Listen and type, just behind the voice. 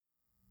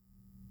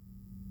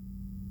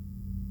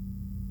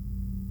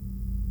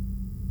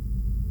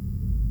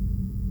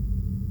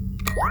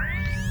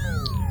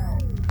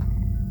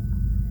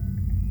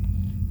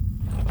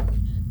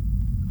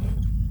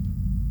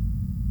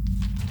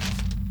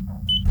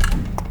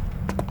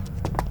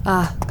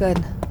Ah, good.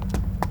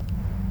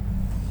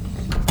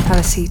 Have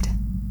a seat.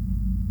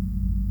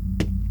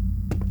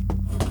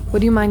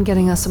 Would you mind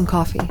getting us some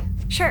coffee?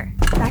 Sure,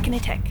 back in a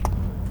tick.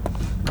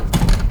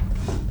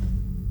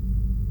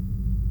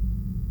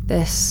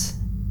 This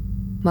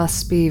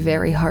must be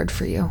very hard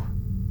for you.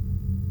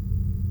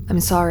 I'm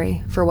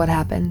sorry for what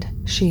happened.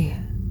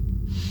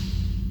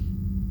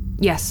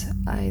 Yes,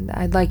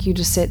 I'd like you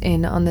to sit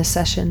in on this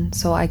session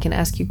so I can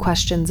ask you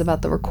questions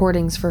about the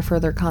recordings for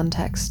further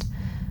context.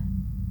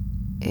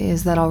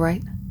 Is that all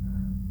right?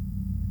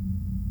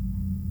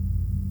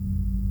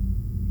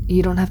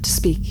 You don't have to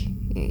speak.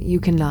 You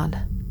can nod.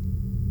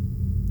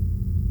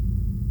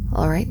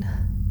 All right.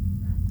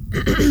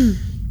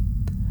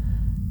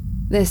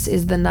 This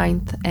is the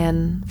 9th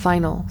and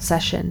final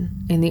session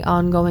in the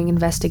ongoing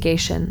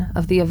investigation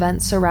of the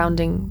events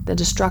surrounding the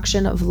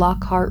destruction of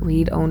Lockhart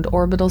Reed-owned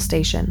orbital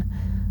station,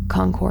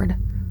 Concord,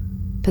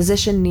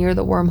 positioned near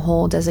the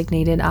wormhole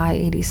designated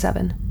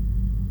I-87.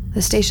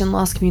 The station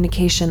lost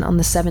communication on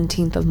the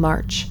 17th of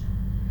March.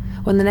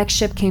 When the next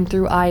ship came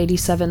through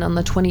I-87 on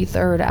the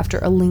 23rd after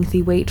a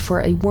lengthy wait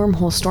for a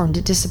wormhole storm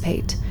to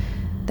dissipate,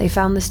 they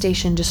found the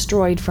station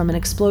destroyed from an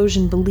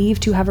explosion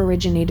believed to have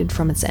originated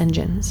from its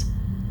engines.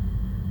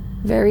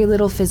 Very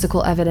little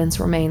physical evidence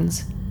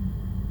remains,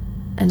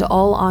 and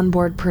all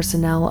onboard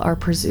personnel are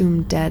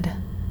presumed dead.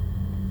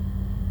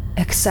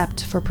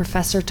 Except for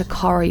Professor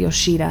Takara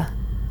Yoshida,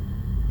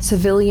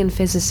 civilian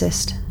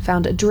physicist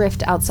found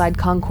adrift outside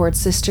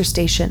Concord's sister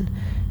station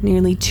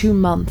nearly 2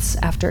 months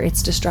after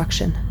its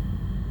destruction.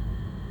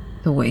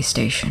 The way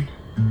station.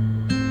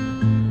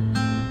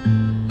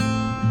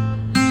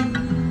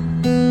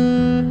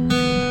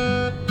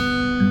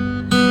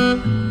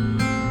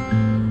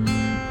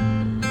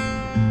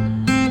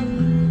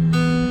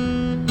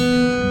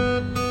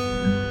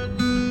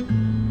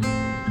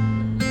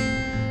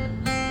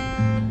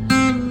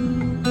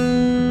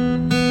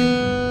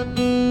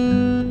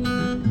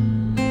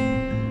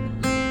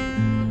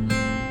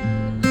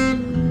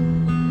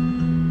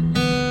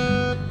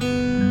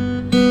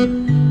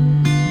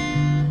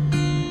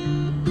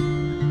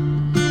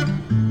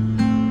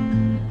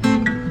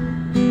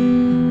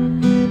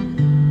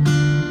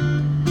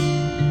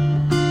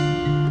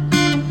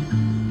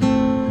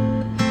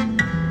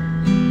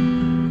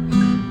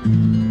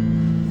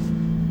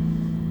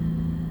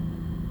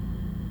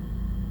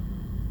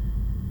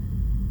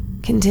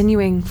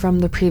 Continuing from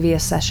the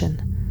previous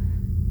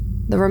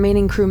session, the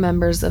remaining crew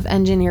members of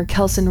Engineer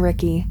Kelson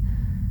Rickey,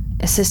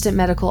 Assistant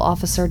Medical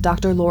Officer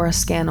Dr. Laura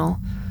Scannell,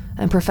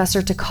 and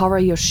Professor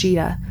Takara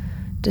Yoshida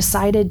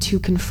decided to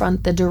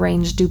confront the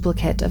deranged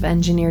duplicate of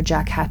Engineer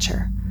Jack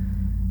Hatcher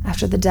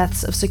after the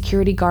deaths of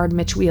security guard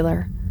Mitch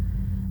Wheeler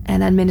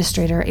and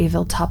Administrator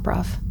Avel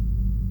Toporov.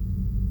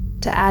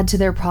 To add to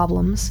their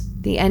problems,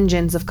 the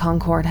engines of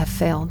Concord have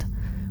failed,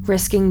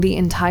 risking the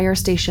entire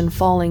station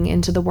falling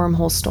into the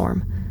wormhole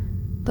storm,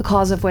 the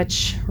cause of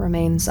which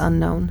remains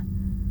unknown.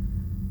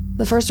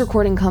 The first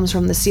recording comes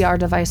from the CR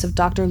device of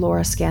Dr.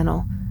 Laura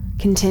Scannell,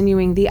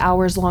 continuing the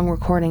hours-long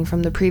recording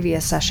from the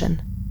previous session.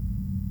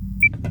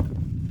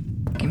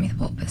 Give me the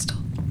bolt pistol.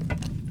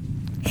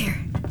 Here.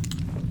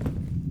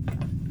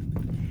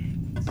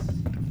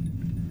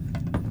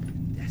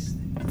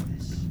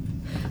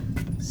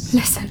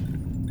 Listen.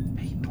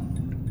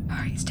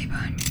 Alright, stay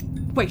behind me.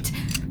 Wait.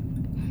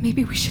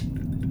 Maybe we should...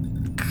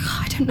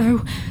 I don't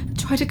know.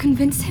 Try to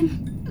convince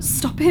him.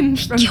 Stop him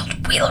from... He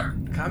killed Wheeler.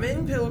 Come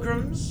in,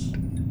 pilgrims.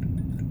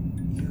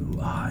 You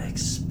are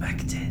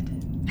expected.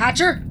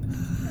 Hatcher?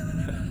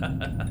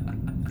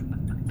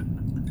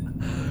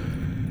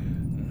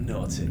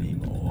 Not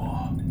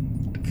anymore.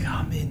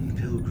 Come in,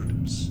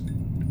 pilgrims.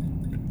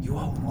 You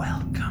are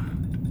welcome.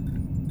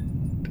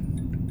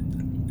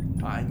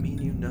 I mean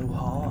you no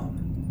harm.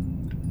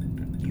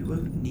 You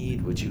won't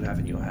need what you have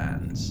in your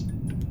hands.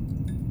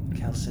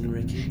 Kelson,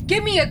 Rickey?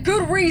 Give me a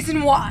good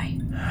reason why!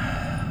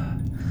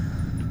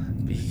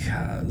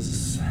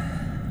 Because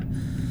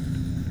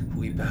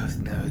we both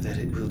know that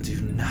it will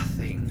do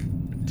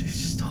nothing to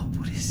stop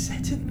what is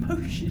set in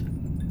motion.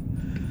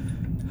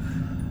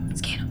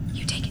 Scannell,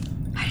 you take it.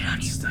 Hide it on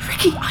you.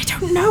 Rickey, I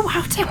don't know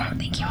how They to... won't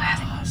think you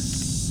have it.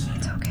 Yes.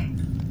 It's okay.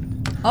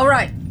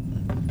 Alright.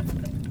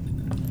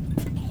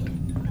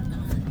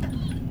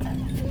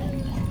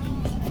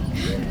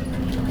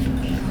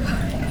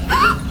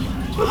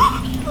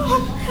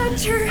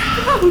 Hatcher,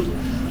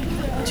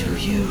 Do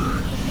you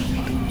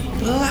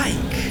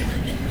like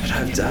what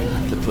I've done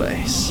with the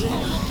place?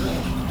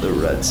 The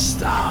Red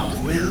Star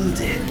willed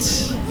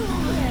it.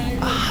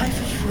 A hive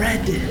of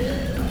red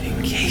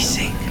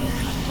encasing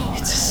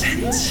its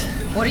ascent.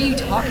 What are you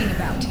talking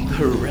about?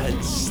 The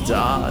Red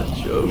Star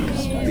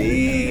chose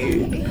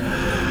me.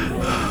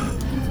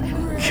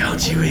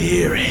 Can't you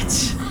hear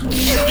it?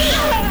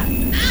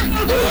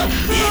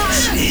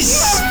 It is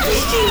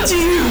speaking to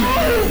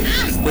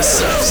you. the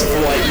surface of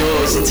white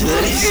noise until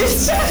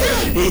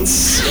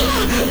it's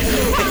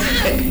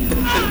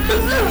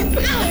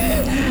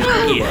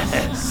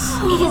yes.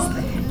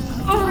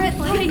 Red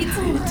lights.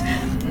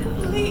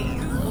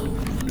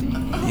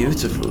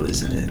 Beautiful,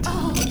 isn't it?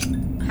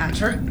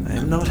 Hatcher? I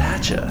am not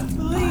Hatcher.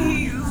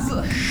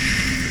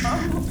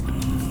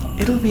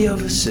 It'll be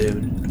over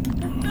soon.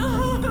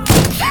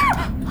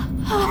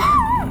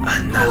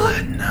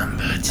 Another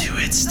number to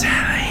its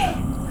tally.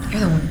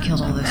 You're the one who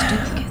killed all those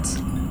duplicates.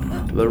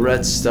 The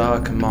Red Star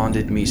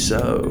commanded me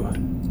so.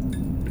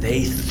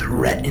 They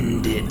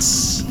threatened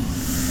its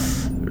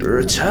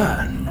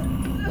return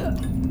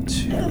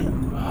to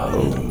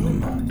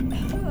home.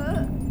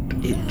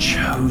 It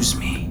chose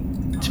me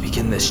to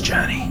begin this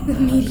journey. The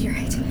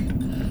meteorite.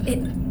 It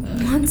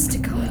wants to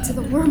go into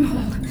the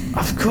wormhole.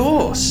 Of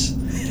course.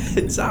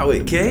 It's how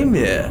it came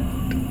here.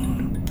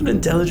 An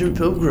intelligent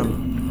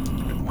pilgrim.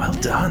 Well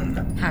done.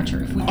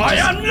 Hatcher, if we I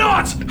am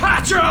not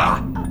Hatcher!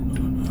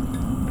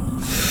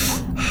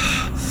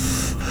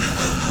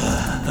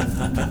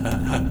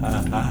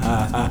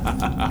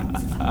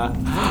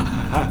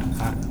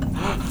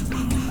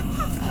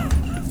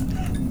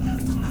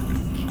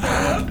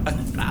 I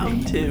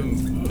found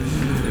him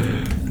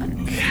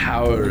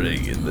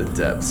cowering in the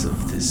depths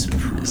of this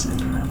prison.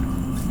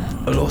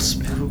 A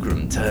lost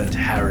pilgrim turned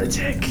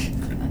heretic.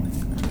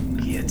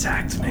 He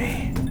attacked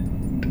me,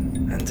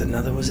 and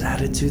another was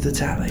added to the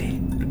tally.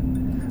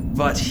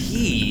 But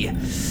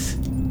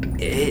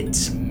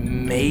it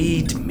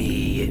made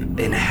me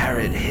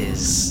inherit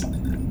his...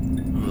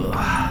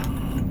 Ugh.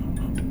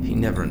 He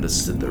never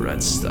understood the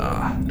Red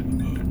Star.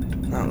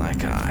 Not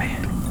like I.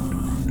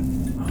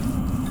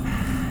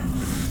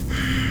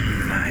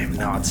 I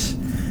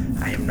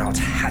am not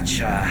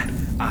Hatcher.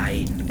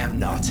 I am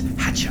not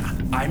Hatcher.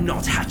 I'm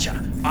not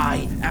Hatcher.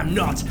 I am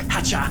not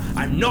Hatcher.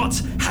 I'm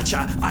not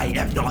Hatcher. I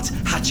am not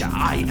Hatcher.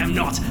 I am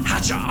not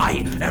Hatcher.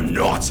 I am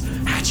not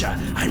Hatcher.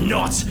 I'm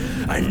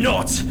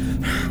not.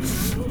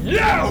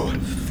 No!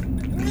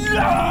 No!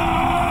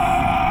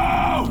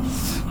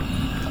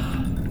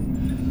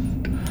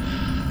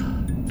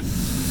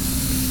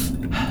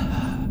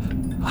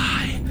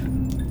 I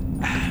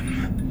am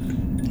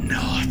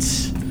not.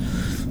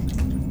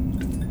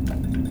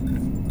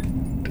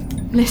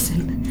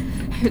 Listen.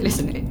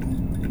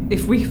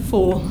 If we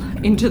fall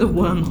into the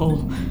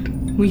wormhole,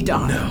 we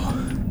die.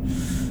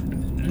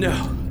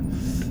 No.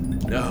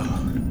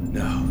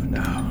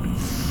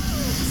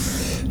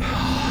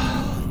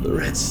 The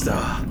Red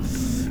Star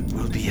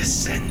will be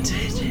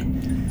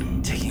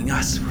ascended, taking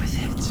us with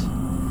it.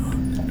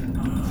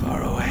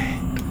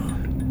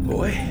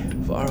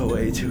 Far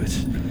away to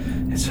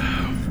its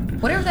home.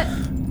 Whatever that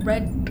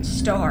Red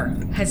Star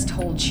has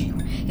told you,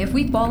 if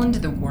we fall into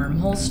the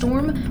wormhole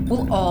storm,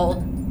 we'll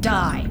all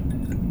die.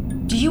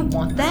 Do you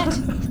want that?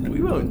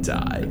 We won't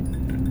die.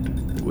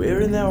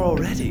 We're in there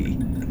already.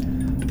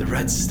 The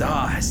Red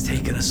Star has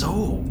taken us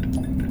all.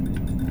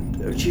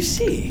 Don't you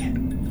see?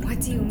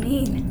 What do you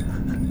mean?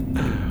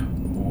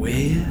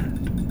 We're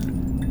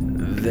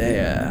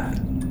there.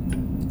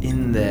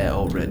 In there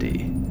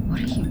already.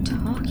 What are you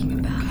talking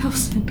about?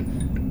 Kelson.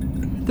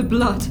 The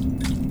blood.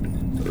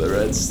 The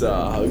Red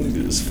Star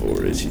hungers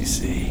for it, you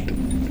see.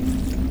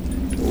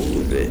 All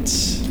of it.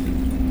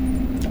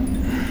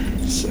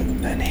 So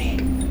many.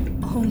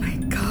 Oh my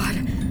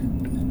god.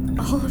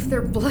 All of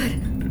their blood.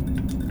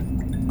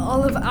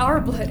 All of our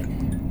blood.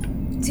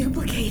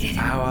 Duplicated.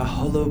 Our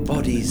hollow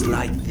bodies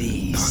like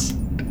these.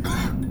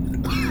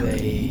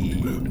 They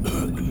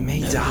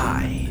may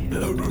die,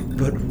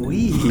 but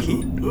we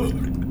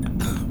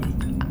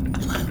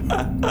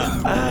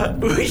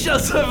shall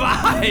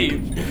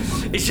survive!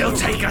 It shall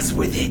take us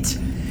with it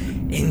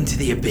into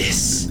the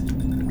abyss.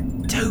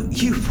 Don't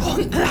you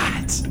want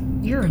that?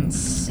 You're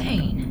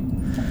insane.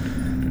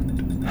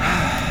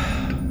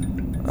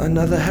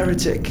 Another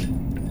heretic.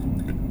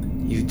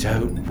 You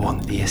don't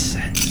want the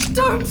ascent.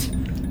 Don't!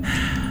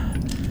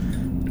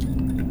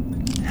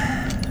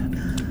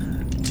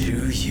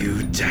 Do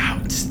you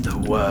doubt the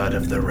word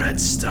of the Red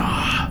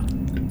Star?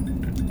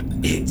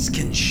 It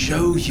can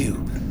show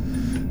you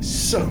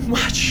so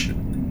much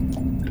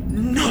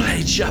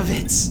knowledge of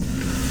it.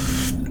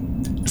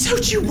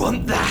 Don't you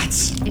want that?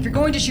 If you're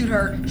going to shoot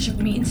her, shoot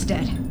me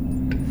instead.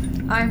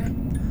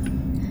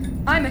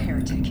 I'm a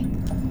heretic.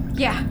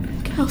 Yeah,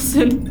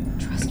 Kelson.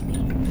 trust me.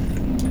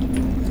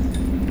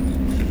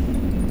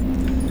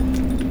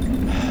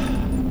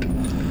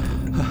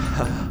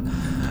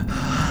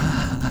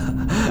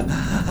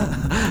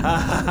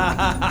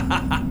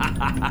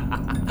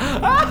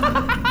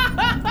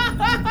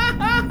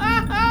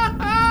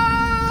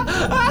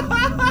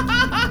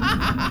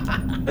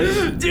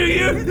 Do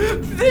you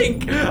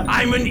think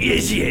I'm an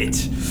idiot?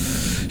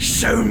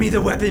 Show me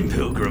the weapon,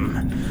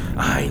 Pilgrim.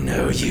 I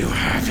know you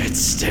have it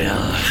still.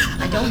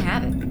 I don't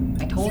have it.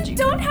 I told you.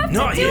 Don't have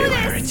Not to do you,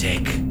 this!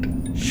 heretic.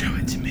 Show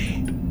it to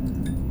me.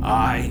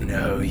 I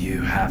know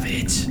you have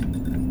it.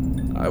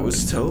 I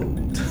was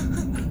told.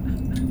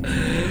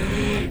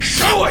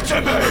 Show it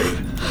to me!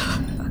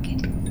 Fuck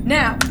it.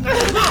 Now!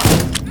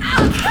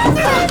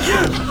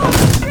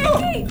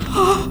 Rickey!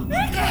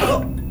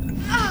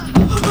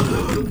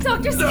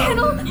 Dr.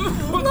 Scannell!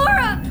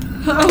 Laura!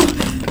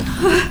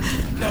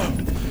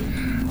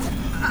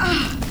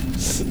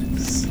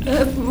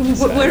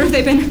 Where have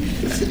they been?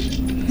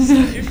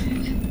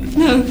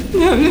 No.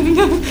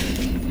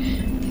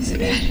 Is it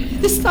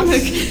bad? The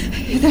stomach.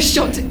 They're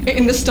shot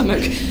in the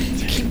stomach.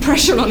 Keep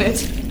pressure on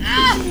it.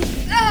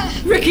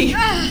 Rickey!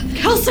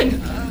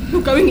 Kelson!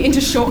 You're going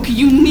into shock.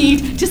 You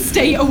need to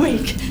stay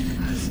awake.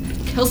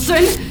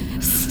 Kelson,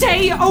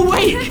 stay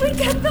awake! Can we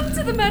get them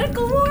to the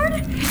medical ward?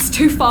 It's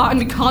too far and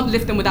we can't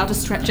lift them without a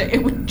stretcher.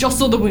 It would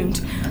jostle the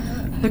wound.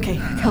 Okay,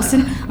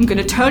 Kelson, I'm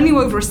gonna turn you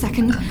over a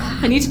second.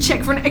 I need to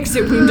check for an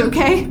exit wound,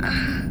 okay?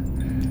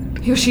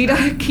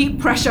 Yoshida, keep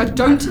pressure.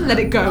 Don't let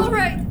it go. All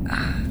right.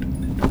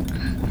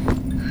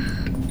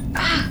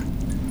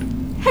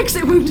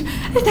 Exit wound!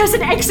 There's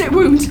an exit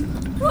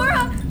wound!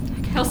 Laura!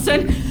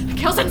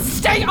 Kelson,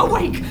 stay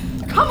awake!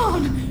 Come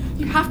on!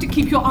 You have to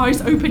keep your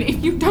eyes open.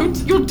 If you don't,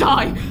 you'll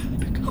die.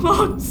 Come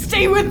on,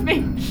 stay with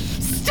me!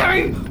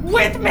 Stay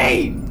with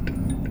me!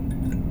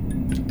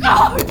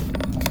 God!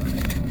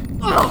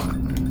 Oh!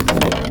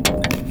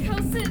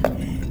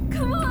 Kelson,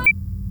 come on!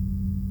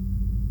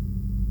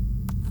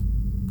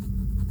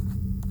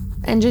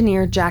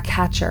 Engineer Jack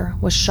Hatcher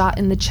was shot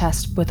in the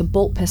chest with a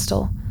bolt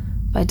pistol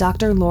by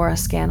Dr. Laura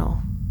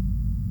Scannell.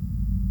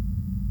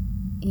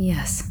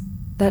 Yes.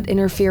 That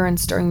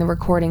interference during the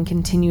recording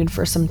continued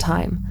for some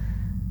time.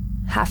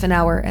 Half an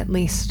hour at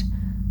least.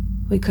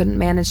 We couldn't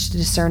manage to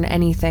discern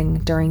anything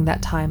during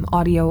that time,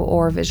 audio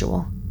or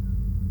visual.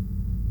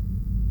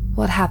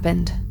 What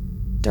happened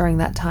during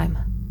that time?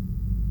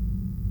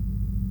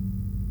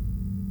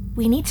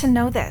 We need to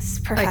know this,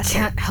 Professor.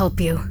 I can't help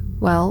you.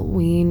 Well,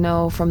 we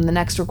know from the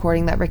next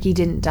recording that Rickey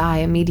didn't die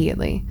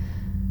immediately.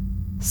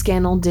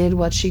 Scannell did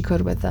what she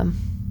could with them.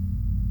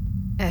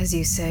 As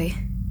you say.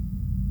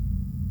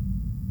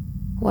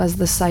 Was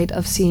the sight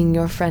of seeing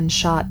your friend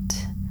shot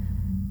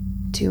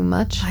too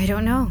much? I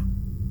don't know.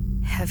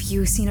 Have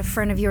you seen a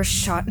friend of yours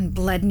shot and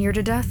bled near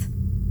to death?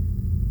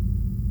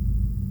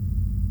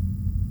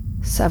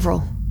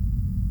 Several.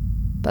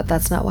 But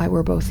that's not why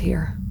we're both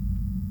here.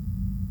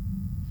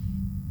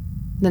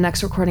 The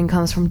next recording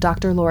comes from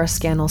Dr. Laura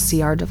Scannell's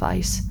CR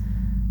device,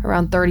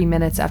 around 30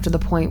 minutes after the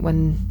point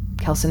when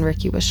Kelson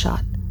Rickey was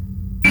shot.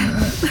 Come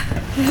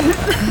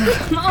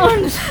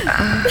on!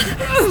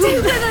 Stay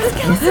with us,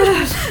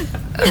 Kelson!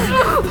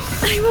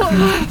 I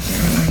won't.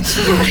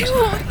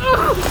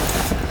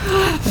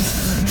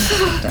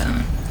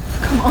 Down.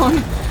 Come on.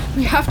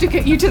 We have to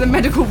get you to the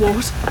medical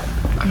ward.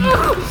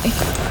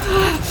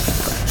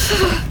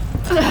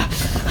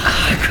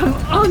 Come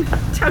on,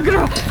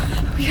 Takara.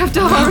 We have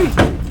to hurry.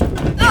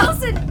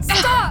 Kelson,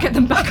 stop! Get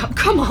them back up.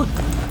 Come on.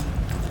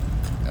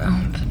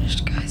 I'm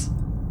finished, guys.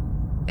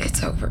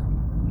 It's over.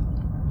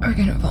 We're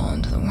gonna fall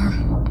into the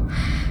wormhole.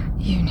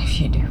 Even if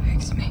you do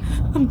fix me.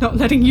 I'm not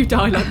letting you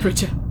die like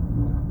Bridget.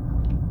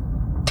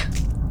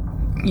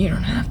 You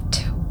don't have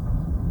to.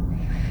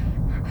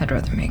 I'd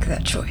rather make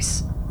that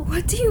choice.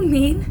 What do you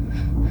mean?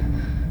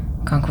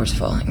 Concord's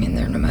falling in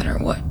there no matter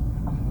what.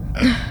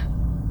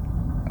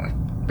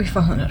 We've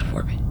fallen out of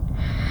orbit.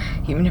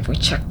 Even if we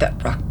chuck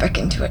that rock back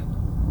into it,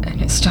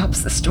 and it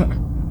stops the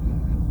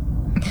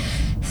storm,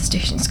 the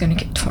station's gonna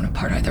get torn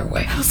apart either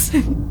way.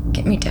 Kelson.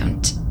 Get me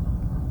down to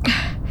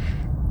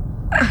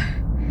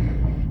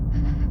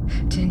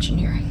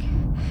engineering.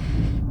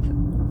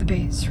 The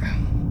base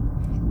room.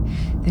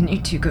 Then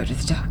you two go to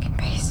the docking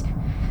base.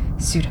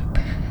 Suit up.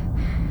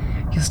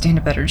 You'll stand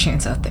a better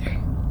chance out there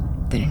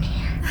than in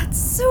here. That's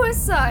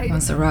suicide!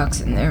 Once the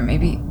rock's in there,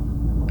 maybe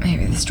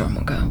the storm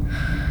will go.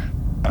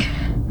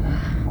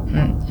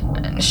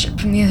 And a ship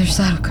from the other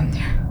side will come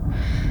there.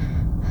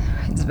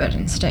 It's better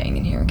than staying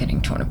in here and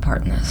getting torn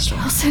apart in that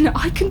storm. Kelson,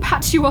 I can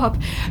patch you up.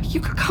 You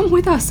could come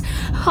with us.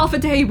 Half a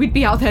day we'd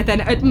be out there then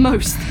at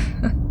most.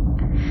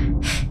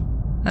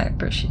 I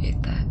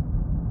appreciate that.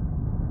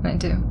 I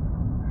do.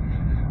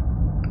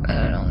 But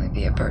I'd only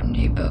be a burden to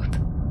you both.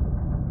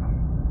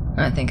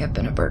 I think I've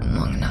been a burden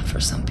long enough for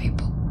some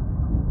people.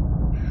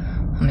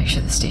 I'll make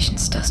sure the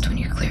station's dust when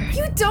you're clear.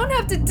 You don't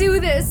have to do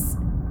this!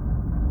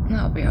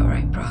 I'll be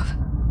alright, Prof.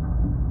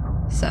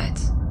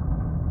 Besides,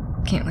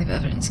 can't leave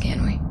evidence,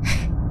 can we?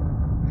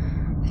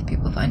 If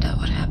people find out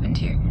what happened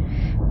here,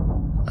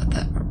 what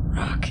that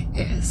rock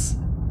is...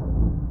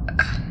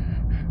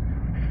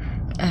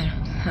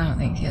 I don't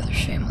think the other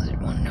families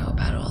would want to know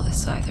about all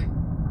this either.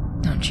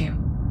 Don't you?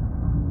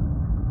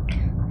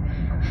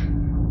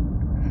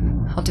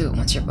 I'll do it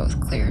once you're both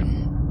cleared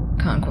and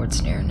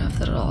Concord's near enough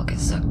that it'll all get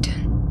sucked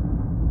in.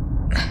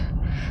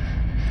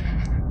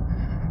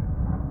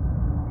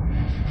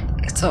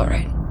 It's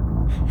alright.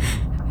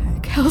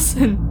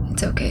 Kelson.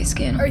 It's okay,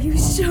 Scannell. Are you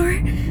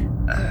sure?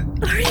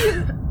 Are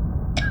you?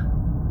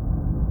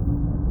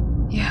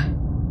 Yeah.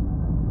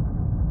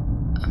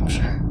 I'm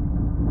sure.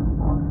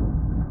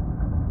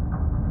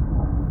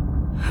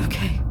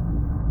 Okay.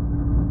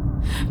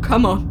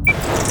 Come on.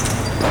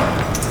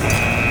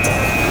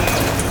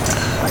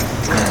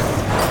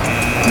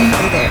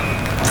 Over there.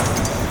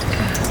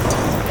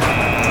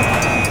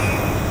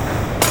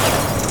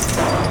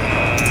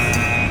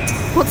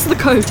 What's the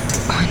code?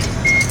 1,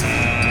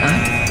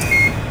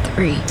 9,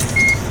 3, 4,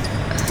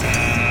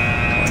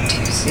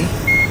 2C.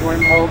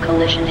 Wormhole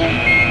collision in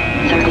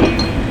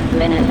 30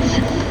 minutes.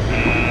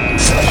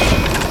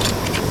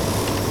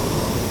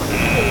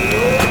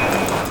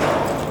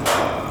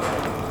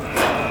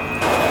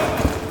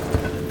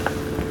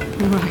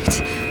 Right,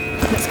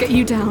 let's get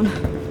you down.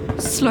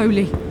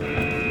 Slowly.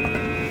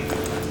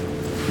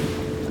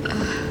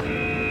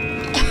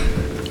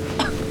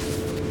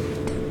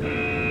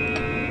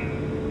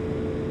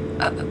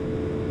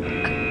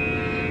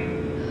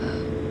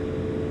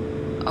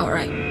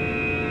 Alright.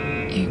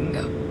 You can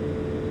go.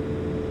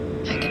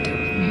 I can do it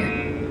from here.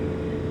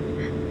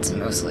 It's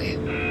mostly a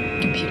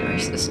computer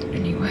assistant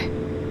anyway.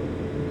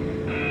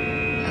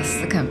 That's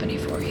the company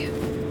for you.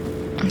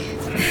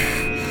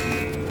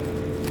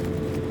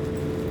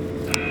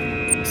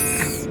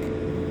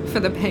 For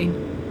the pain.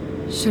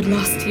 Should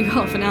last you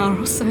half an hour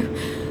or so.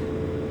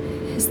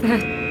 Is there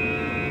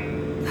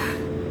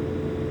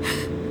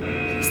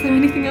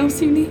anything else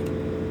you need?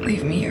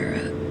 Leave me your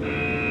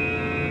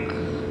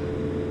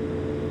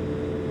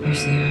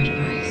CR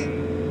device.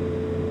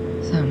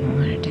 Something I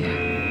want to do.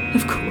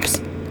 Of course.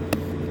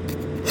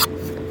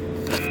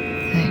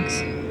 Thanks.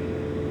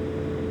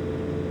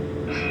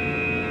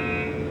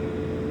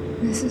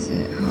 This is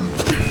it, huh?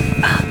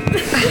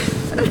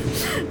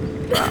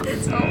 Wow,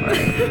 it's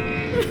alright.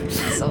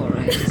 It's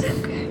alright, it's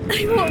okay.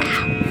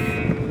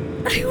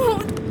 I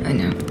won't. I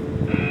know,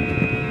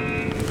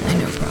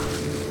 bro.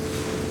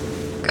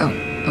 Go,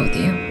 both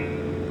of you.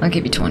 I'll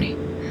give you 20.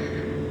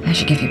 That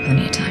should give you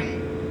plenty of time.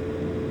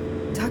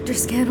 Dr.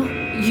 Scannell?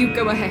 You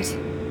go ahead.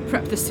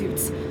 Prep the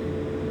suits.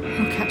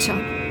 I'll catch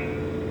up.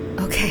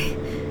 Okay.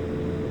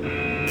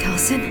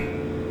 Kelson?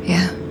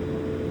 Yeah?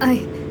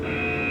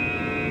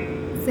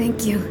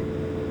 Thank you.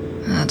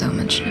 Don't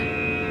mention it.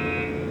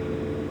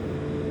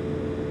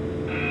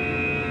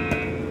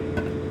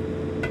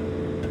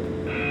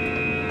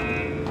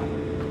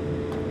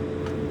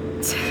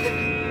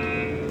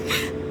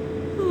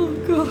 Oh,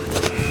 God.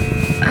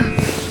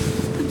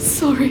 I'm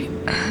sorry.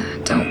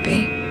 Don't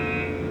be.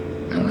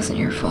 It wasn't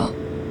your fault.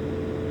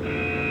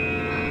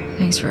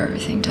 Thanks for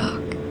everything,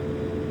 Doc.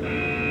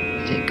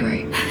 You did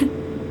great.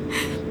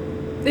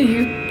 Are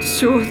you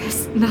sure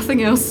there's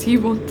nothing else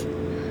you want?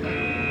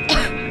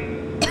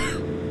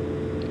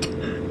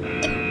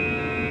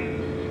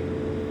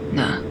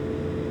 Nah.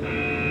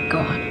 Go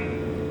on.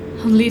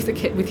 I'll leave the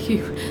kit with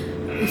you,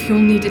 if you'll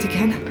need it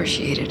again.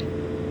 Appreciate it.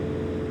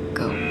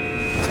 Go.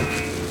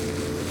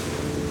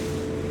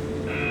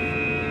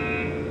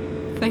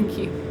 Thank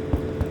you.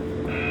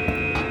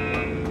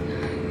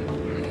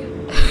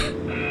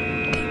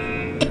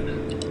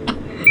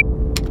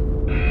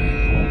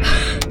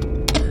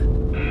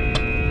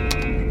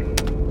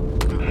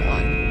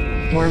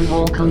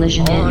 Wormhole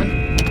collision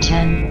in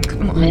 10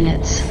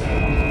 minutes.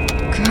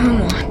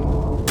 Come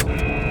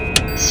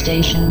on.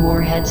 Station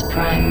warheads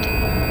primed.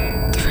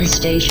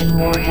 Station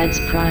warheads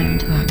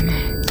primed.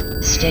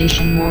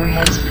 Station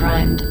warheads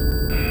primed.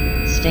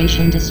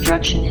 Station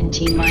destruction in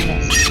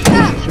T-minus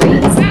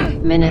 3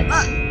 minutes.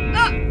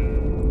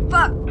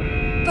 Fuck!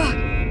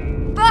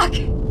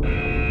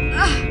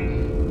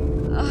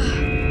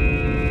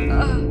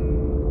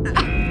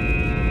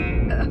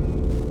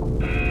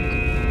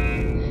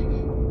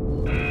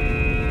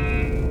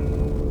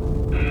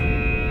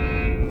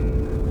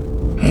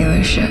 Hey,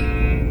 Lucia.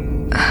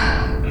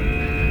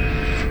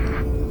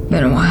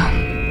 Been a while.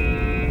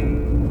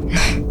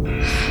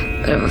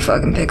 Bit of a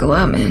fucking pickle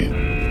out, man.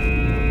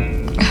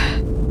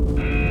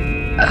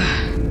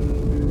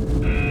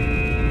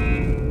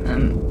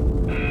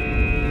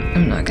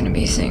 I'm not gonna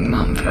be seeing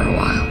Mom for a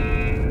while.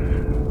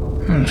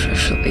 I'm sure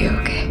she'll be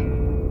okay.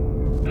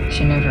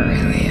 She never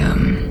really,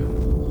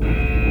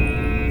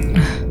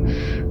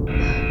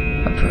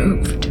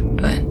 approved,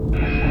 but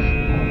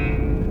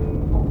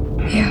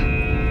yeah.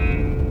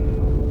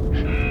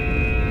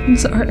 I'm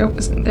sorry I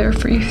wasn't there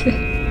for you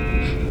then.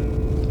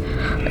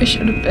 I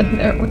should have been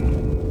there when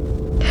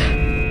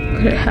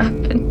it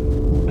happened.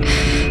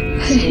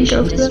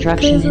 Station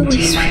destruction in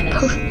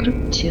T-minus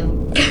 2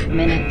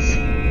 minutes.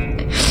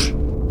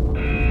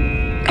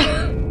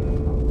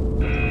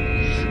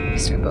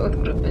 We both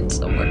would have been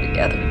somewhere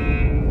together.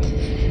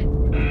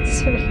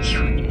 Instead of you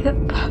in that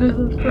pile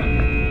of rock.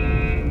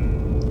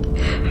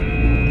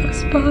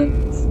 Those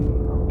bodies.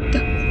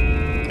 Those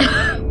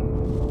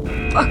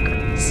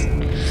fuckers.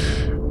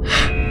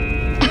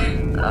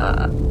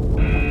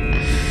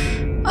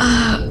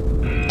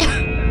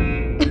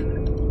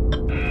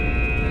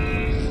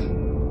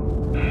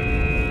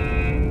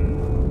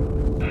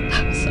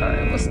 I'm sorry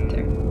I wasn't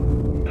there.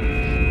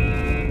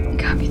 You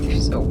got me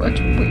through so much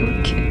when we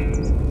were kids.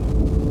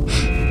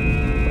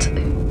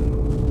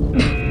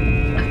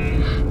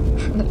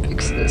 The big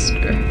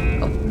sister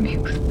helped me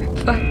with my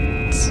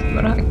fights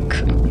when I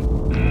couldn't.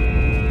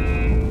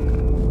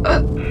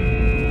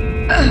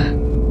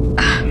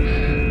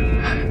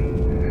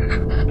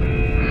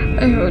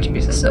 I owed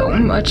you so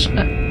much,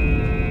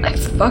 and I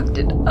fucked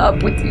it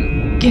up with you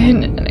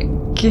again and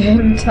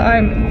again,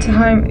 time and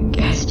time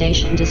again.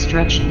 Station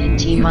destruction in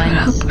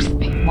T-minus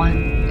 1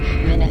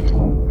 minute.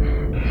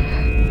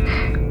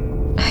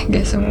 I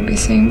guess I won't be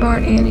seeing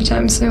Barney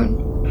anytime soon.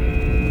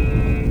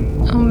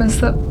 I'll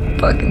miss that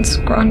fucking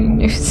scrawny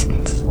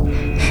nuisance.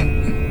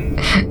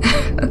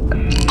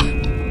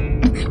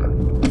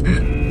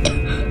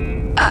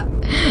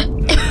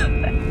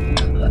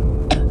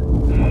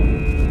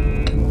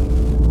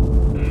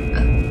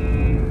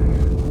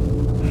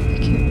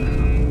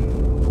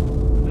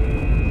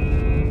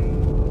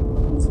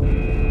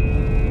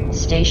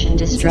 Station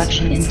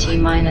destruction in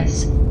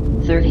T-minus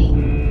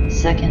 30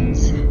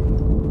 seconds. Fuck.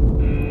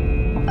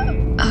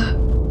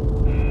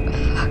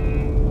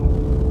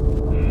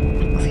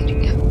 I'm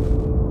bleeding out.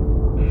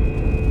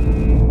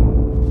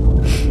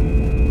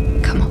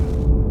 Come on.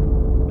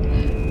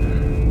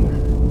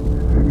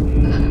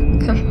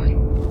 Come on.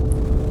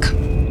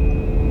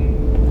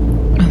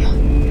 Come on.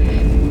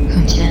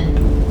 10,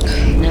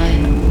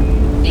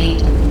 9, 8,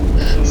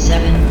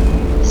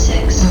 7,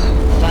 6,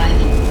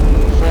 5,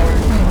 4,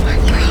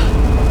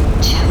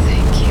 2,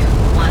 thank you,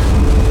 1.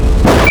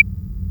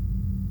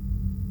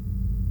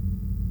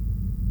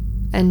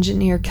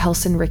 Engineer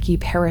Kelson Rickey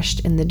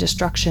perished in the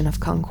destruction of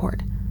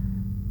Concord,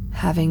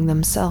 having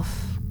themselves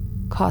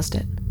caused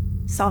it.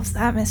 Solves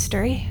that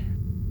mystery.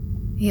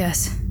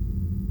 Yes,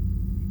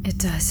 it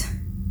does.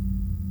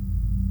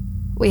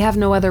 We have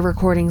no other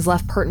recordings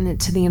left pertinent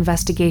to the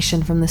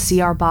investigation from the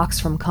CR box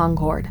from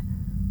Concord.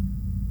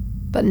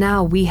 But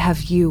now we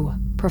have you,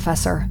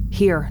 Professor,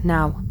 here,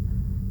 now.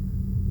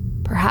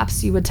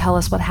 Perhaps you would tell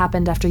us what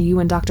happened after you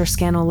and Dr.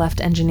 Scannell left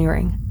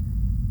engineering.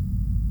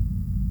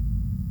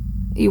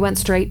 You went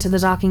straight to the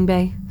docking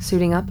bay,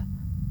 suiting up?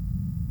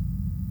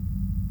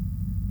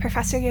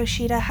 Professor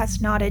Yoshida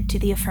has nodded to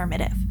the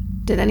affirmative.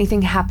 Did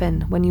anything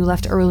happen when you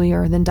left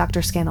earlier than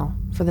Dr. Scannell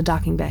for the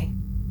docking bay?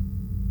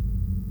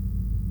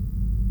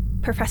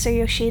 Professor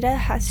Yoshida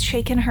has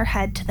shaken her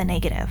head to the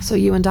negative. So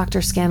you and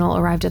Dr. Scannell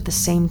arrived at the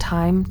same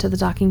time to the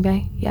docking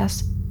bay,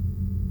 yes?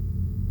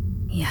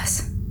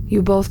 Yes.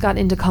 You both got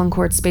into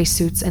Concord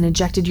spacesuits and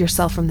ejected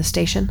yourself from the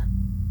station?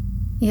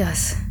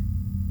 Yes.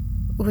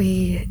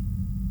 We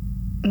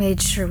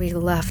made sure we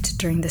left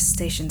during the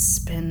station's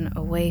spin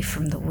away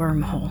from the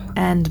wormhole.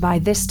 And by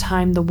this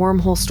time, the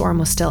wormhole storm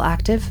was still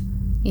active?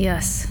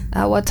 Yes.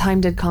 At what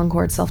time did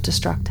Concord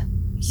self-destruct?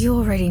 You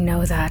already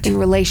know that. In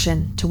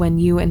relation to when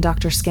you and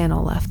Dr.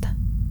 Scannell left?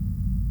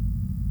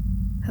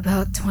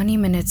 About 20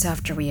 minutes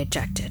after we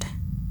ejected.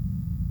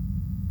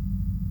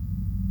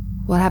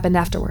 What happened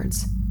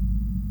afterwards?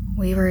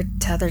 We were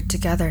tethered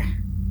together.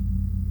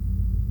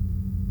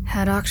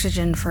 Had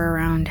oxygen for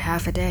around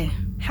half a day.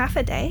 Half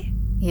a day?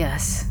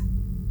 Yes.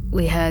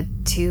 We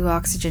had 2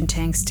 oxygen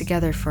tanks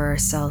together for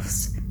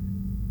ourselves.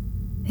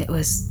 It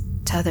was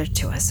tethered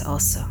to us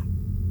also.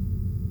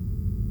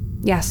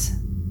 Yes,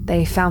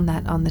 they found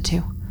that on the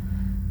 2.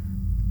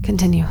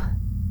 Continue.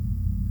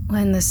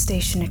 When the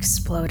station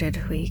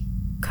exploded, we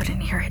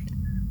couldn't hear it.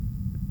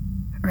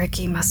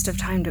 Rickey must have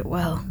timed it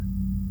well.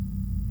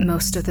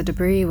 Most of the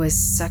debris was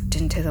sucked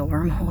into the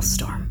wormhole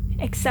storm.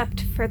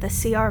 Except for the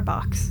CR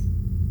box.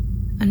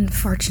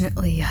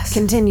 Unfortunately, yes.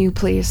 Continue,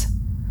 please.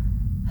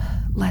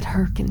 Let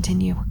her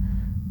continue.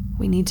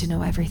 We need to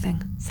know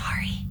everything.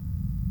 Sorry.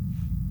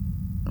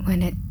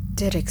 When it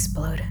did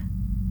explode,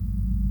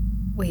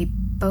 we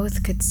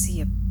both could see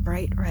a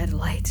bright red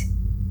light.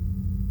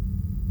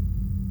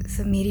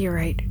 The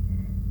meteorite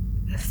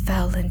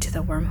fell into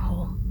the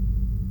wormhole,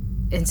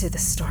 into the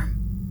storm.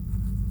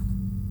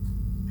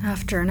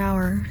 After an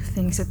hour,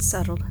 things had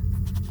settled.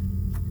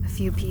 A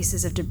few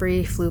pieces of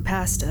debris flew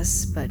past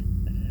us, but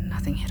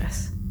nothing hit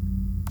us.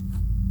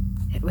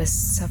 It was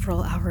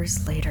several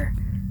hours later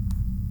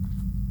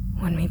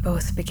when we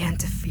both began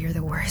to fear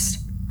the worst.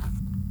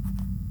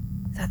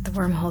 That the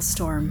wormhole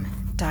storm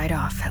died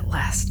off at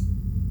last.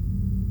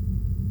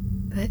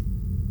 But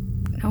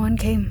no one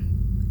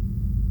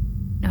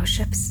came. No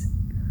ships.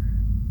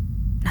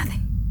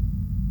 Nothing.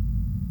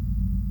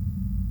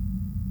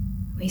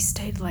 We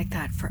stayed like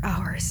that for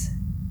hours.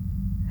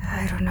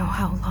 I don't know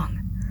how long.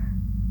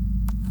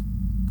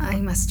 I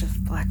must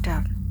have blacked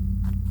out.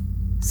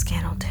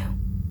 Scannell too.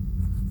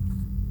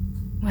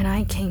 When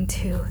I came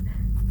to,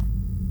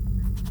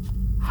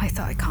 I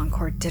thought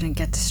Concord didn't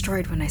get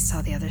destroyed when I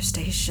saw the other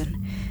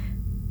station.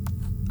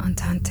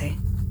 Entente.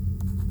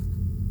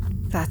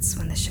 That's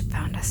when the ship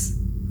found us.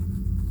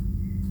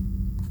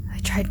 I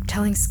tried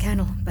telling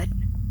Scannell, but...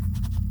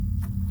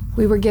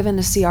 We were given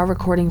a CR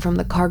recording from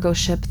the cargo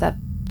ship that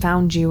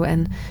found you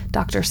and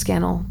Dr.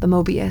 Scannell, the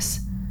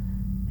Mobius.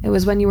 It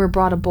was when you were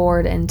brought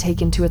aboard and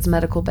taken to its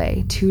medical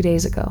bay 2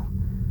 days ago.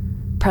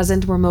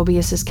 Present were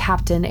Mobius's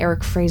captain,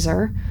 Eric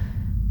Fraser,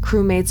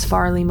 crewmates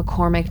Farley,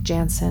 McCormick,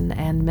 Jansen,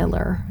 and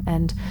Miller,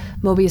 and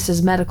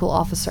Mobius's medical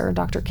officer,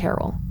 Dr.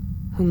 Carroll,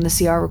 whom the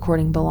CR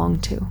recording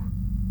belonged to.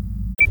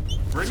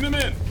 Bring them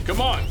in! Come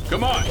on,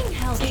 come on!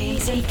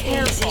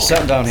 Set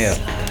them down here.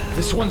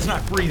 This one's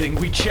not breathing,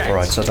 we checked.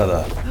 Alright, set her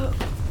there.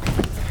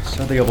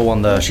 Set the other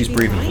one there, she's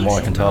breathing from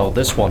what I can tell.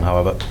 This one,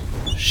 however...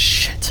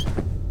 Shit.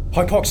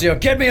 Hypoxia,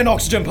 get me an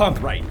oxygen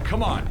pump! Right,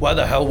 come on. Where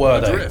the hell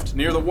were they? Adrift,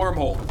 near the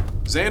wormhole.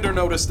 Xander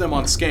noticed them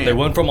on scan. They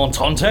weren't from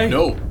Entente?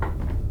 No.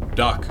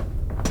 Doc,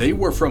 they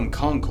were from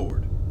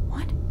Concord.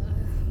 What?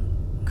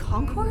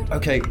 Concord?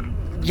 Okay,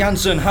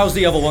 Jansen, how's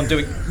the other one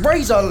doing?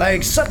 Raise her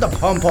legs, set the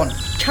pump on.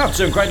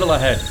 Captain, cradle her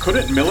head.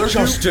 Couldn't Miller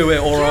Just do it,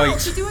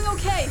 alright? She's doing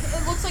okay.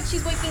 It looks like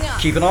she's waking up.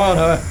 Keep an eye on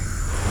her.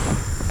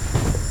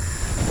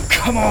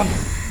 Come on.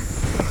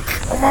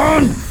 Come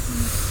on.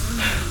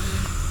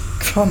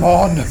 Come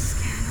on.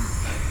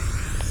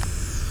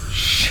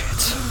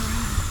 Shit.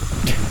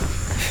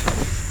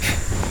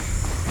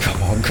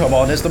 Come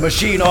on, is the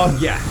machine on?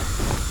 Yeah.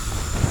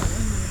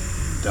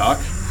 Doc?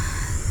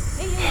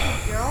 Hey,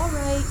 you're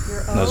alright.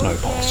 You're okay. There's no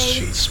pulse.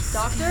 She's...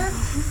 Doctor?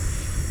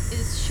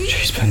 Is she...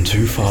 She's been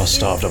too far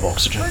starved of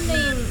oxygen. Her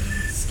name...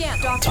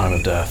 Scannell. Time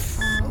of death,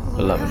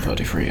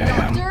 11:33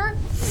 a.m. Doctor?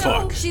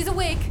 Fuck. No, she's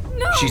awake.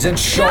 No! She's in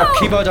shock. No!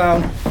 Keep her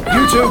down.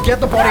 You two, get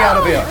the body out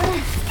of here.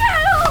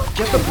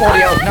 Get the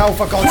body out now,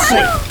 for God's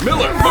sake.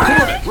 Miller,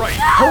 McCormick, right.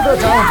 Hold her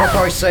down, for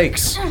Christ's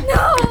sakes.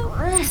 No!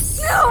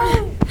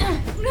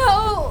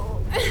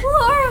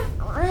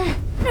 Laura!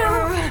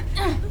 No!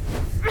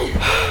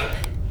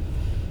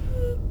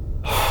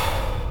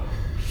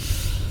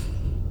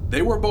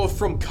 They were both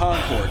from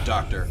Concord,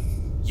 Doctor.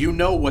 You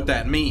know what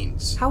that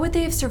means. How would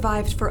they have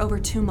survived for over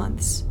 2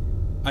 months?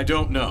 I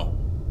don't know.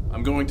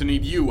 I'm going to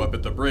need you up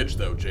at the bridge,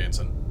 though,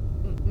 Jansen.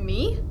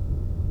 Me?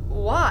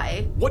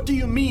 Why? What do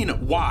you mean,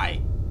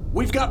 why?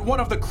 We've got one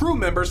of the crew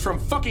members from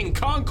fucking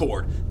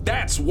Concord.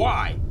 That's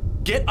why.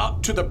 Get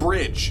up to the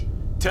bridge.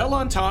 Tell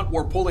Entente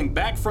we're pulling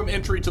back from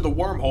entry to the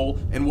wormhole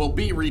and we'll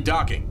be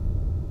redocking.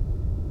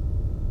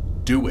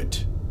 Do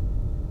it.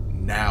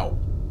 Now.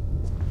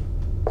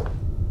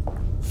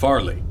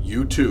 Farley,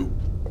 you too.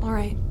 All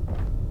right.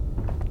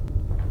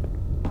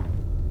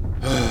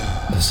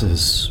 This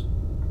is...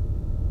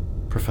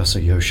 Professor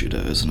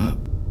Yoshida, isn't it?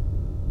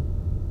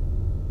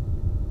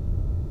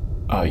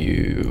 Are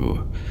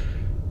you...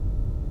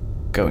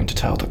 going to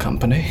tell the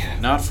company?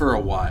 Not for a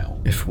while.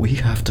 If we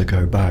have to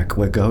go back,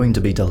 we're going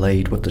to be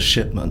delayed with the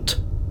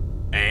shipment.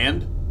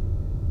 And?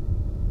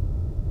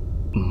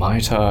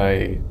 Might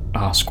I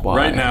ask why?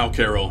 Right now,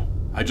 Carol,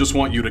 I just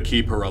want you to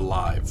keep her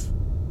alive.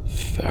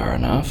 Fair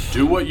enough.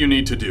 Do what you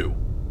need to do.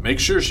 Make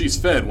sure she's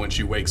fed when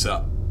she wakes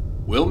up.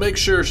 We'll make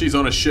sure she's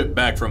on a ship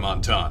back from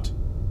Entente.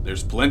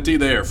 There's plenty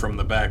there from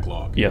the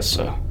backlog. Yes,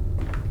 sir.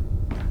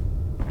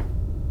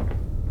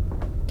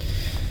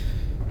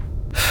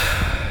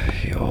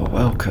 You're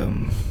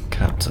welcome,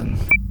 Captain.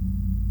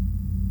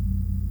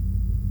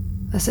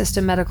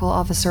 Assistant Medical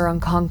Officer on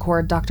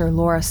Concord, Dr.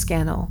 Laura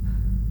Scannell,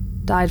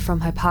 died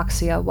from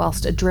hypoxia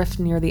whilst adrift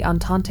near the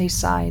Entente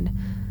side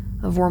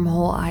of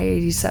wormhole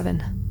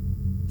I-87.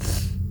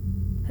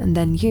 And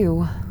then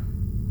you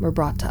were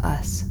brought to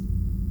us.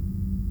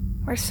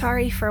 We're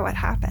sorry for what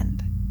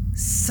happened.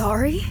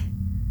 Sorry?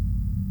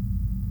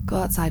 Go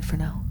outside for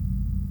now.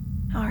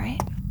 All right.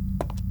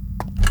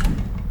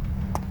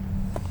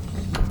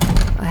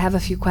 I have a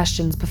few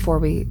questions before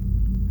we...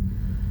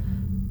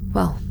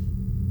 Well,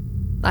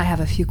 I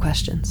have a few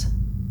questions.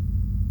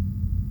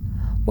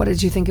 What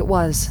did you think it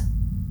was?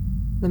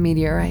 The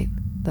meteorite?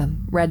 The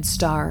red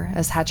star,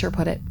 as Hatcher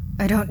put it?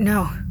 I don't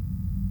know.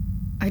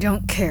 I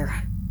don't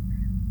care.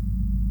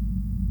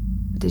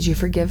 Did you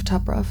forgive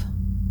Toporov?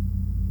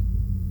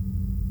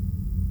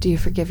 Do you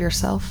forgive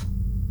yourself?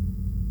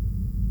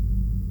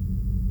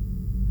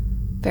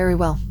 Very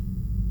well.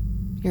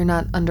 You're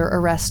not under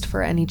arrest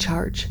for any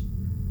charge.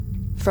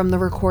 From the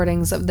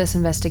recordings of this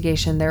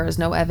investigation, there is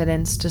no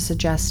evidence to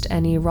suggest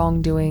any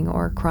wrongdoing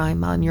or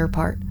crime on your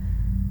part.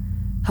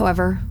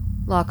 However,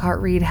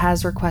 Lockhart Reed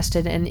has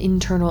requested an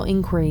internal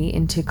inquiry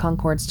into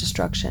Concord's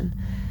destruction,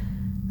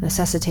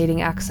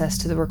 necessitating access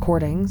to the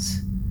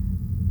recordings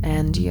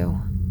and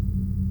you.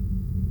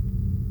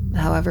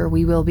 However,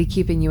 we will be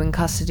keeping you in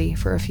custody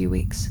for a few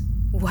weeks.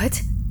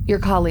 What? Your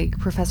colleague,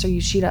 Professor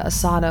Yoshida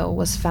Asado,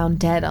 was found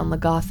dead on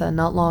Lagatha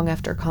not long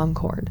after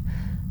Concord.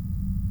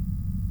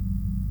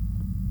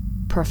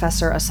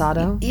 Professor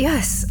Asado?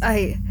 Yes,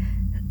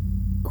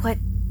 What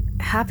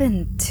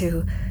happened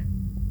to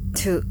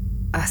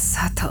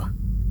Asato?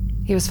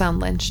 He was found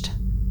lynched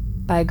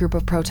by a group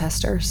of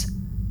protesters.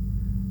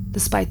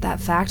 Despite that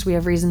fact, we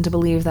have reason to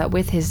believe that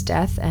with his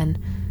death, and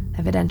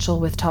evidential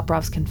with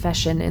Toporov's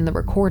confession in the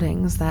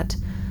recordings, that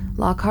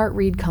Lockhart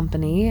Reed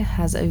Company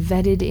has a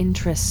vetted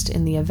interest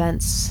in the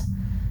events,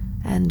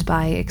 and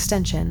by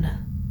extension,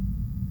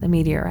 the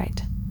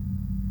meteorite.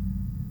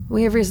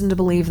 We have reason to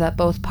believe that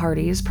both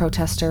parties,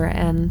 protester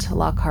and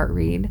Lockhart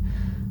Reed,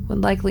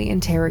 would likely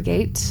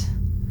interrogate,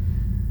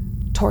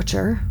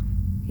 torture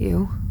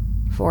you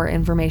for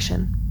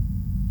information,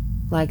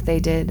 like they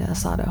did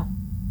Asado.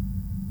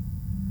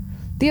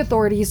 The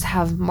authorities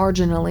have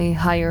marginally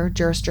higher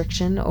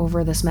jurisdiction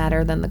over this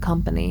matter than the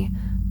company,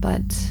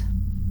 but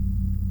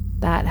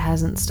that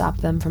hasn't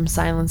stopped them from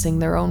silencing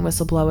their own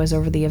whistleblowers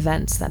over the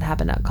events that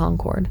happened at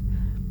Concord.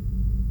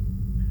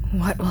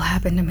 What will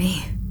happen to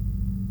me?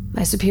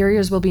 My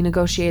superiors will be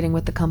negotiating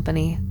with the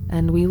company,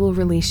 and we will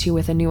release you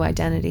with a new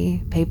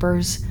identity,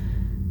 papers,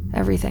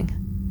 everything.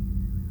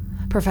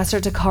 Professor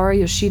Takara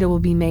Yoshida will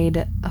be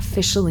made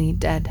officially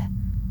dead,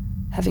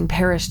 having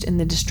perished in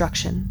the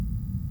destruction.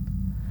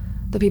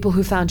 The people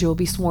who found you will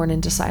be sworn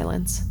into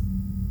silence.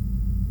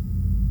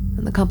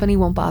 And the company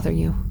won't bother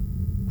you,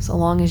 so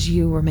long as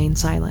you remain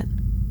silent.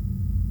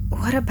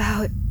 What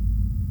about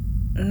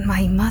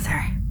my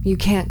mother? You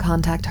can't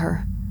contact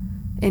her,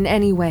 in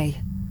any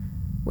way.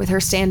 With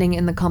her standing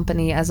in the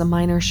company as a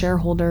minor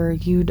shareholder,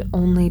 you'd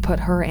only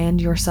put her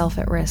and yourself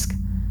at risk.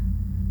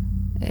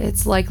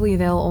 It's likely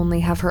they'll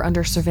only have her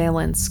under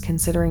surveillance,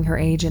 considering her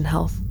age and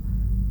health.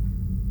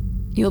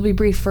 You'll be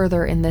briefed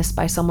further in this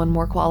by someone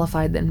more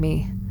qualified than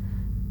me.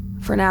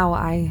 For now,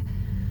 I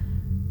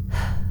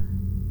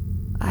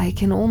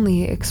can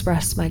only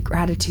express my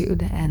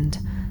gratitude and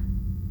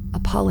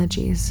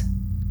apologies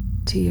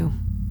to you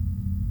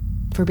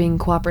for being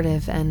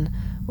cooperative and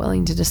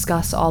willing to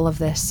discuss all of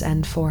this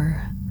and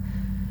for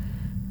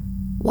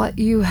what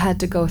you had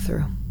to go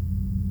through.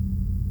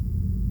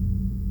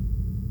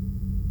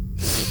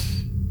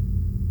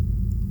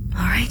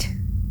 All right.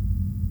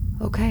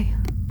 Okay.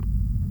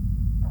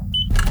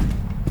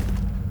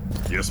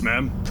 Yes,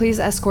 ma'am? Please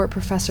escort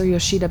Professor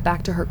Yoshida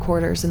back to her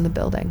quarters in the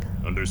building.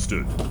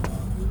 Understood.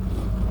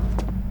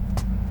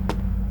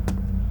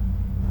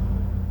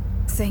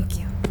 Thank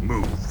you.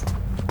 Move.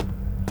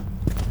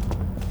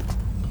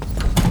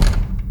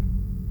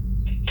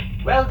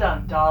 Well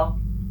done, Dahl.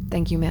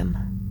 Thank you, ma'am.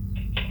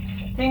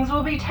 Things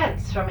will be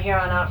tense from here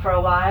on out for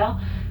a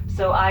while,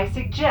 so I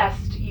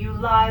suggest you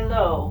lie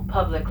low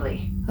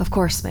publicly. Of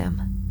course, ma'am.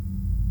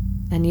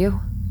 And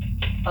you?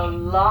 A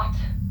lot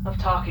of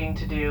talking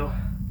to do.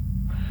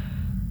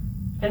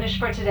 Finish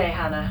for today,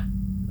 Hannah.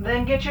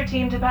 Then get your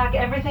team to pack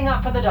everything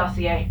up for the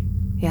dossier.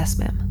 Yes,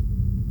 ma'am.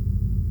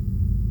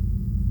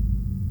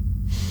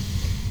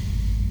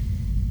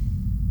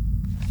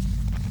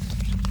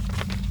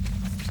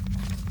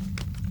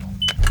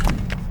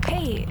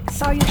 Hey,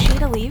 saw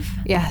Yoshida leave?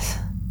 Yes.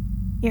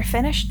 You're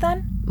finished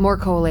then? More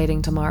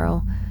collating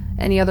tomorrow.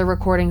 Any other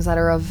recordings that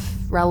are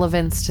of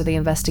relevance to the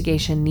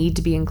investigation need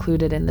to be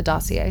included in the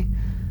dossier.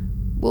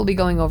 We'll be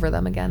going over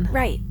them again.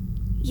 Right.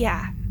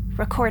 Yeah,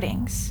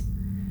 recordings.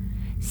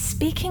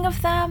 Speaking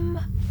of them,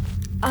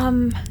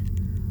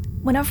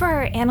 one of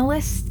our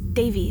analysts,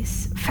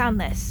 Davies,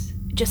 found this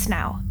just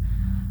now.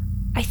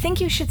 I think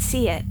you should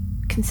see it,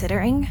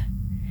 considering.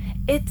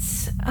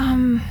 It's,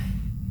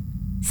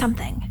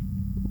 something.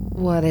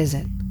 What is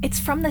it? It's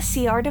from the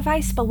CR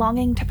device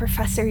belonging to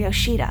Professor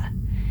Yoshida.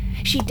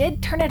 She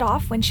did turn it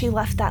off when she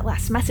left that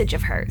last message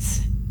of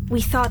hers.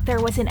 We thought there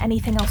wasn't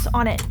anything else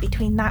on it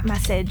between that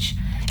message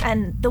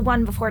and the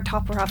one before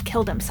Toporov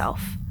killed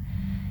himself.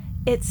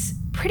 It's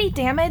pretty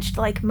damaged,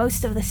 like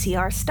most of the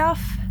CR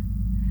stuff.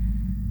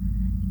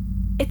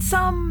 It's,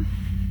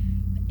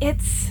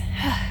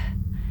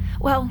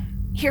 well,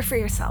 hear for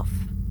yourself.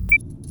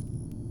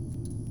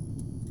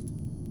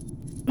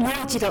 もう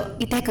一度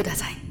いてくだ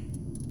さい。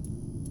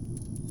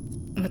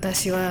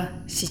私は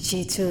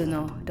7-2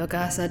のロ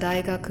ガーサ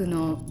大学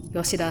の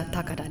吉田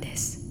高田で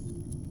す。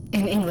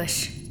In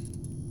English,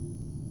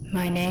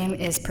 my name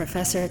is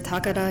Professor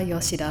Takara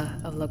Yoshida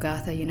of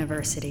Logatha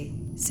University,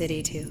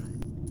 City 2.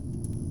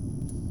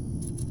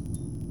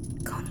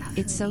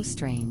 It's so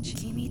strange,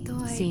 seeing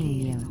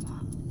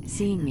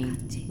me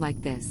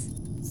like this.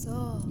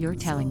 You're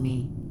telling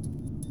me.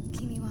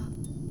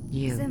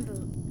 You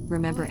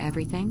remember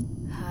everything?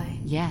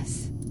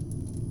 Yes.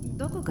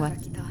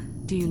 What?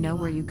 Do you know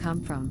where you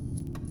come from?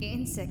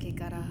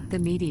 The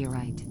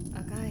meteorite.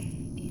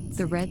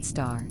 The red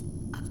star.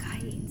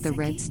 The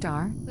red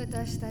star?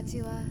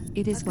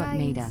 It is what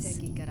made us.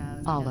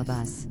 All of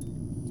us.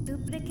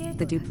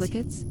 The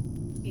duplicates?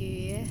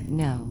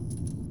 No.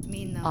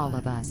 All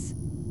of us.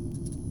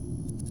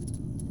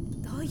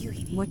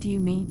 What do you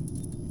mean?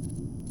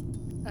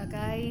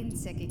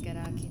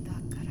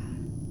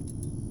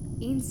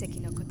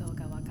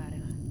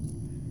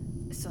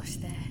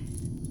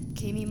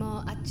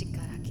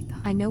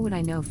 I know what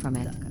I know from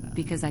it,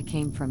 because I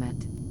came from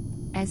it.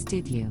 As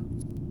did you.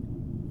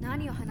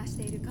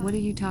 What are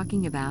you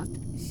talking about?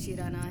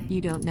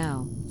 You don't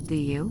know, do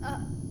you?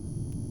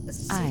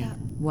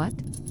 What?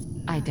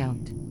 I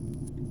don't.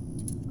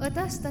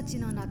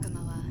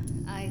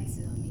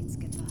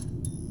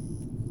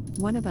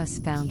 One of us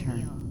found her.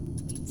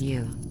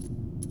 You.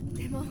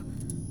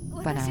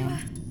 But I...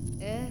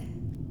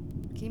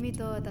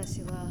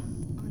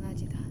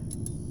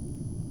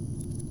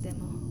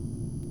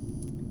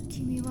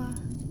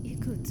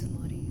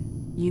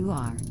 You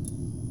are.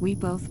 We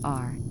both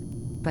are.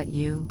 But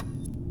you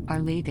are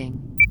leaving.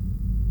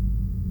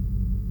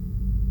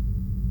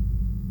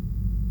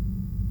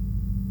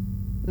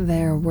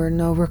 There were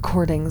no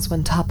recordings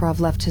when Toporov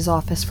left his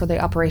office for the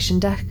operation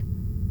deck?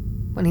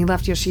 When he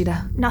left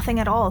Yoshida? Nothing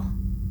at all.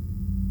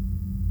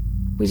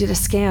 We did a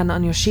scan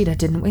on Yoshida,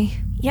 didn't we?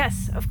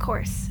 Yes, of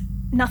course.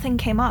 Nothing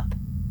came up.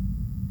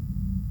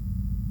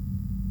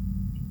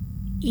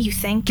 You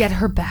think? Get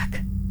her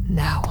back.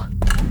 Now.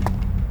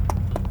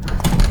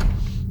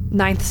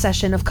 Ninth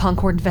session of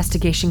Concord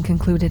investigation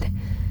concluded.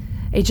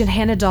 Agent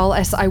Hannah Dahl,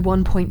 SI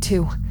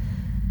 1.2.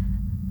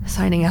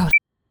 Signing out.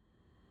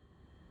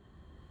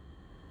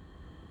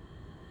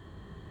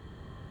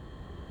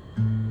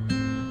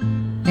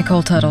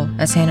 Nicole Tuttle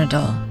as Hannah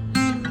Dahl.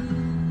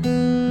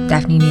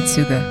 Daphne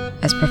Nitsuga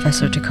as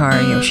Professor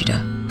Takara Yoshida.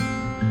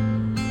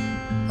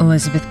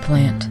 Elizabeth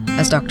Plant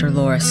as Dr.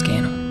 Laura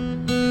Scannell.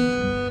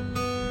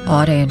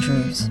 Aude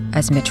Andrews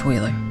as Mitch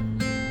Wheeler.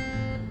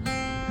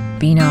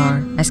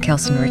 Narr as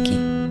Kelson Rickey.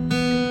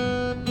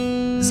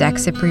 Zach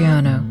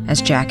Cipriano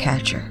as Jack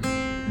Hatcher.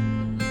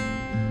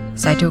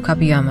 Saito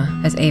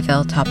Kabuyama as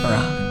Avel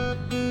Toporov.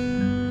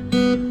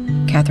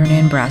 Katherine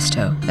and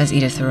Brastow as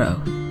Edith Thoreau.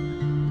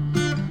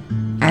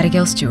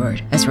 Addigale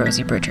Stewart as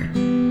Rosie Bridger.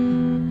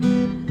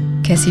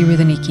 Kessi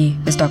Riliniki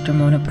as Dr.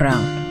 Mona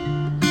Braun.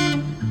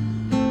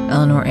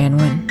 Eleanor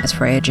Anwin as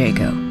Freya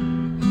Jago.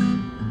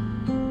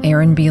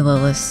 Aaron B.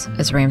 Lillis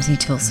as Ramsey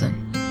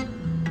Tilson.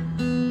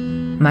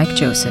 Mike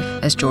Joseph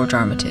as George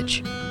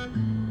Armitage.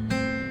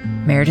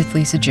 Meredith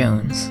Lisa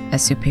Jones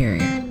as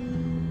Superior.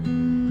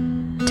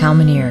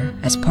 Talmanier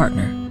as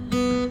Partner.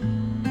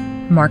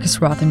 Marcus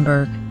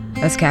Rothenberg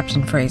as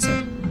Captain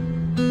Fraser.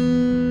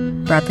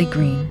 Bradley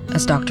Green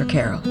as Dr.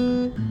 Carroll.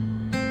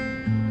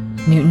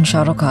 Newton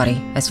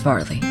Shuttlecotty as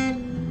Farley.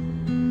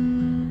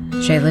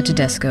 Shayla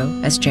Tedesco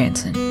as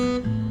Jansen.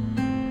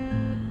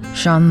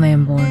 Sean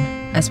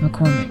Lambourne as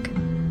McCormick.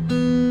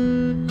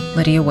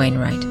 Lydia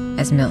Wainwright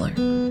as Miller.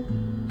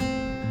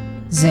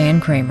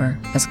 Zan Kramer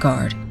as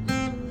Guard.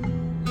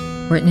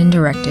 Written and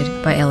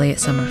directed by Elliot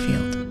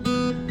Summerfield.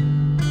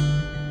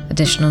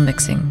 Additional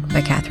mixing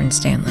by Katherine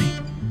Stanley.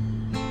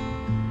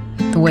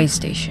 The Way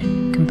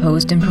Station,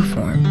 composed and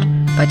performed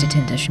by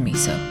Jatinda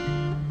Shimiso.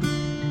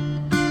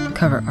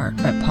 Cover art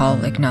by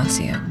Paul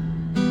Ignacio.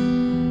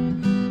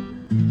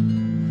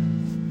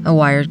 A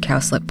Wired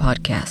Cowslip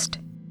podcast.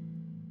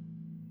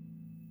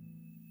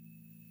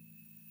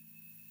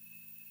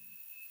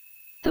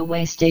 The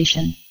Way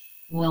Station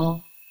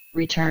will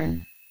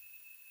return.